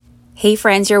Hey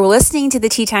friends, you're listening to the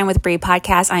Tea Time with Bri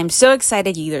Podcast. I'm so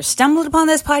excited you either stumbled upon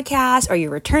this podcast or you're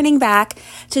returning back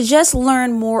to just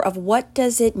learn more of what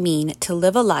does it mean to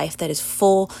live a life that is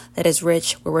full, that is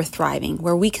rich, where we're thriving,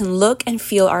 where we can look and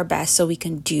feel our best so we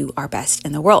can do our best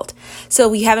in the world. So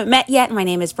we haven't met yet. My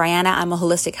name is Brianna. I'm a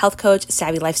holistic health coach,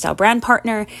 savvy lifestyle brand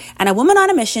partner, and a woman on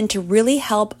a mission to really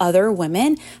help other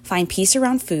women find peace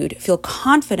around food, feel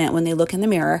confident when they look in the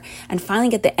mirror, and finally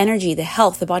get the energy, the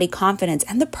health, the body confidence,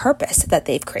 and the purpose that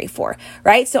they've craved for,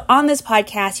 right? So on this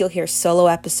podcast, you'll hear solo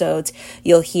episodes,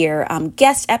 you'll hear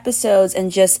guest episodes,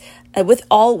 and just with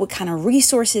kind of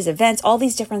resources, events, all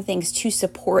these different things to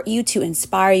support you, to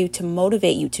inspire you, to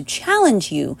motivate you, to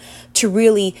challenge you to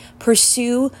really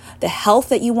pursue the health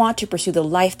that you want, to pursue the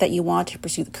life that you want, to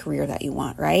pursue the career that you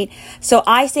want, right? So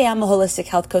I say I'm a holistic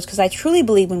health coach because I truly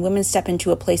believe when women step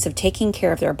into a place of taking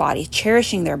care of their bodies,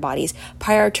 cherishing their bodies,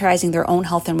 prioritizing their own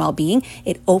health and well-being,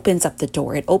 it opens up the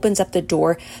door. It opens up the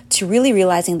door to really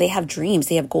realizing they have dreams,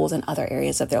 they have goals in other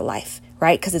areas of their life,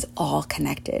 right? Because it's all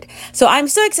connected. So I'm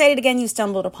so excited again you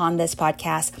stumbled upon this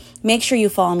podcast. Make sure you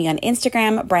follow me on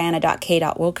Instagram,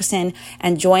 brianna.k.wilkerson,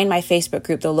 and join my Facebook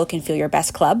group, the Look and Feel Your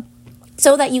Best Club,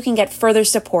 so that you can get further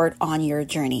support on your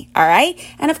journey. All right.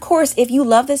 And of course, if you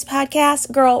love this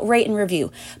podcast, girl, rate and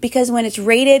review, because when it's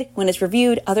rated, when it's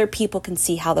reviewed, other people can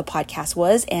see how the podcast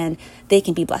was and they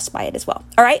can be blessed by it as well.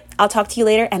 All right. I'll talk to you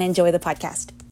later and enjoy the podcast.